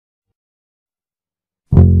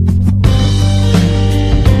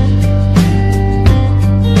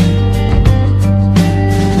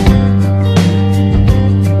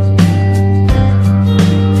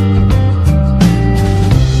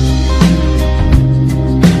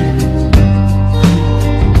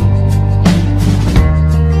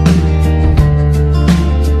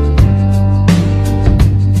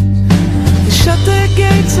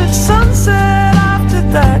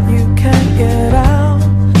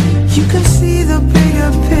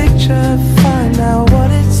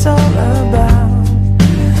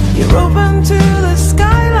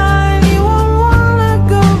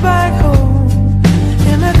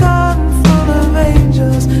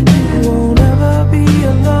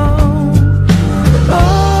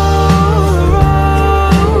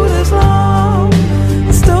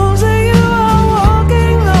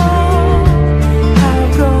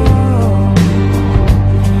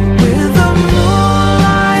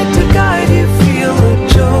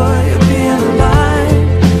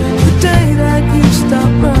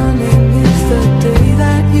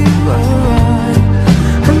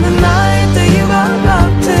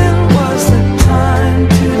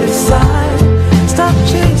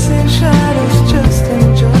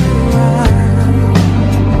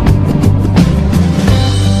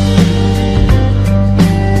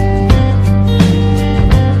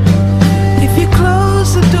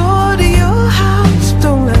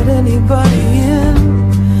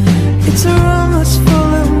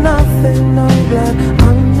nothing, no blood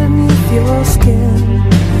underneath your skin.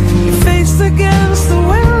 Your face against the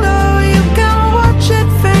window, you can watch it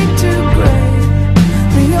fade to grey,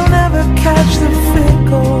 but you'll never catch the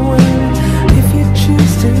fickle wind if you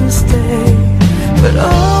choose to stay. But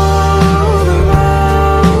oh, the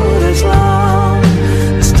road is long,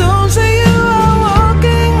 the stones that you are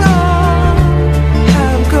walking on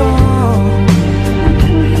have gone.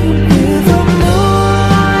 With the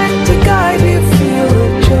moonlight to guide you, feel the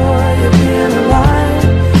joy of being alive.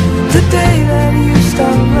 The day that you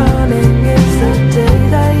stop running is the day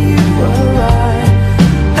that you arrive.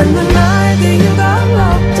 And the night that you got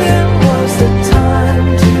locked in was the time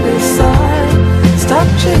to decide. Stop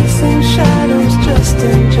chasing shadows, just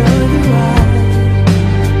enjoy the ride.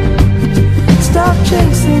 Stop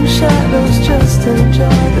chasing shadows, just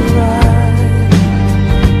enjoy the ride.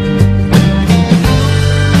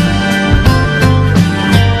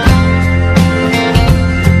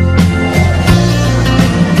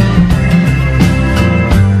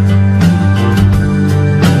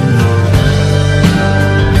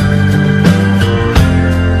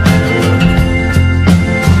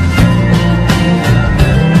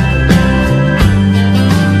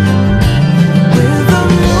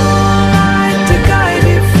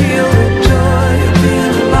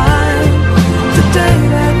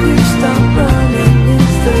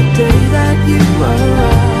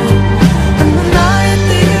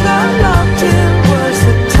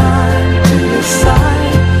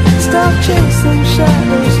 Chasing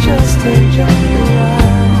shadows, just enjoy the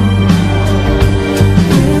ride.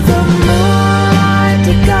 With the moonlight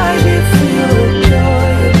to guide you, feel the joy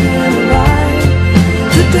of being alive.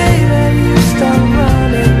 The day that you stop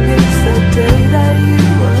running is the day that you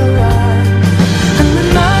arrive. And the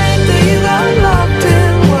night that you got locked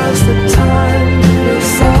in was the time to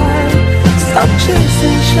decide. Stop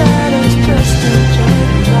chasing shadows, just enjoy.